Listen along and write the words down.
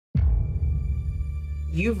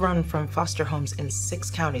You've run from foster homes in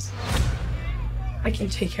 6 counties. I can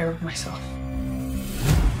take care of myself.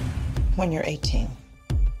 When you're 18,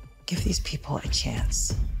 give these people a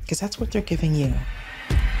chance, because that's what they're giving you.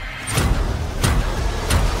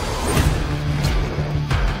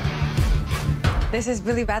 This is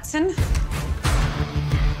Billyya Batson.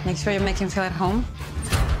 Make sure you make him feel at home.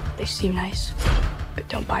 They seem nice, but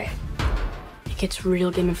don't buy it. It gets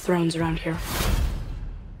real Game of Thrones around here.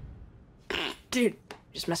 Dude,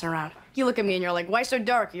 just messing around. You look at me and you're like, why so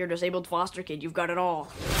dark? You're a disabled foster kid. You've got it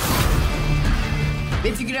all.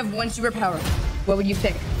 If you could have one superpower, what would you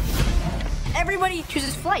pick? Everybody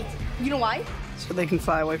chooses flight. You know why? So they can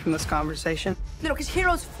fly away from this conversation? No, because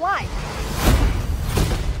heroes fly.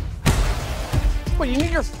 What, you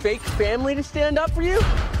need your fake family to stand up for you?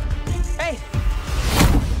 Hey!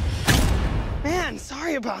 Man,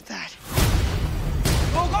 sorry about that.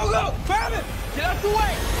 Go, go, go! Grab it! Get out the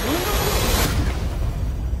way!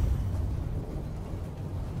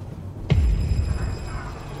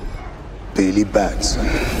 Billyya Batson,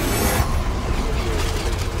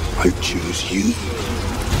 I choose you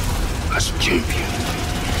as champion.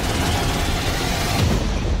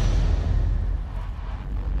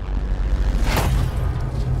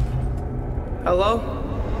 Hello?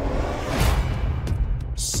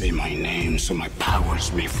 Say my name so my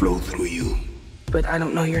powers may flow through you. But I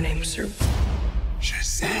don't know your name, sir.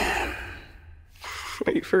 Shazam.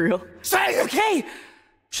 Wait, for real? Say, okay!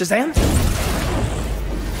 Shazam?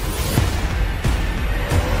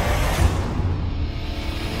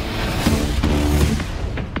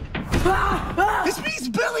 This means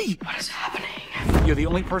Billy! What is happening? You're the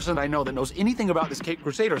only person I know that knows anything about this Cape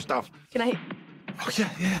Crusader stuff. Can I... Oh,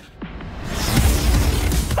 yeah.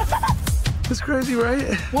 That's crazy,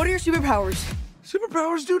 right? What are your superpowers?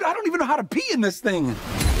 Superpowers, dude? I don't even know how to pee in this thing.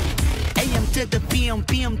 AM to the PM,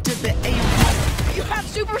 PM to the AM. You have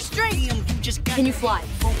super strength. Can you fly?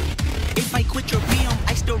 If I quit your PM,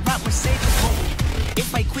 I still rock Mercedes.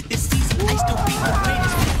 If I quit this season, I still be the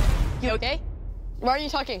greatest. You okay? Why are you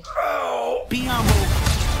talking? PM,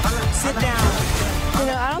 sit down. You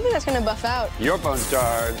know, I don't think that's gonna buff out. Your phone's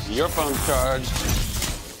charged. Your phone's charged.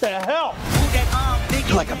 The hell?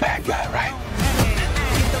 You're like a bad guy, right?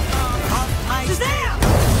 Shazam!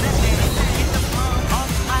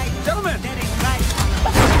 Gentlemen!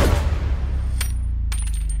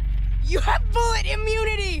 You have bullet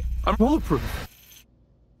immunity! I'm bulletproof.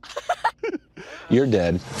 You're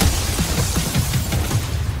dead.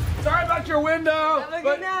 Sorry about your window,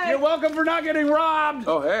 but you're welcome for not getting robbed.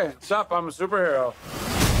 Oh, hey, what's up? I'm a superhero.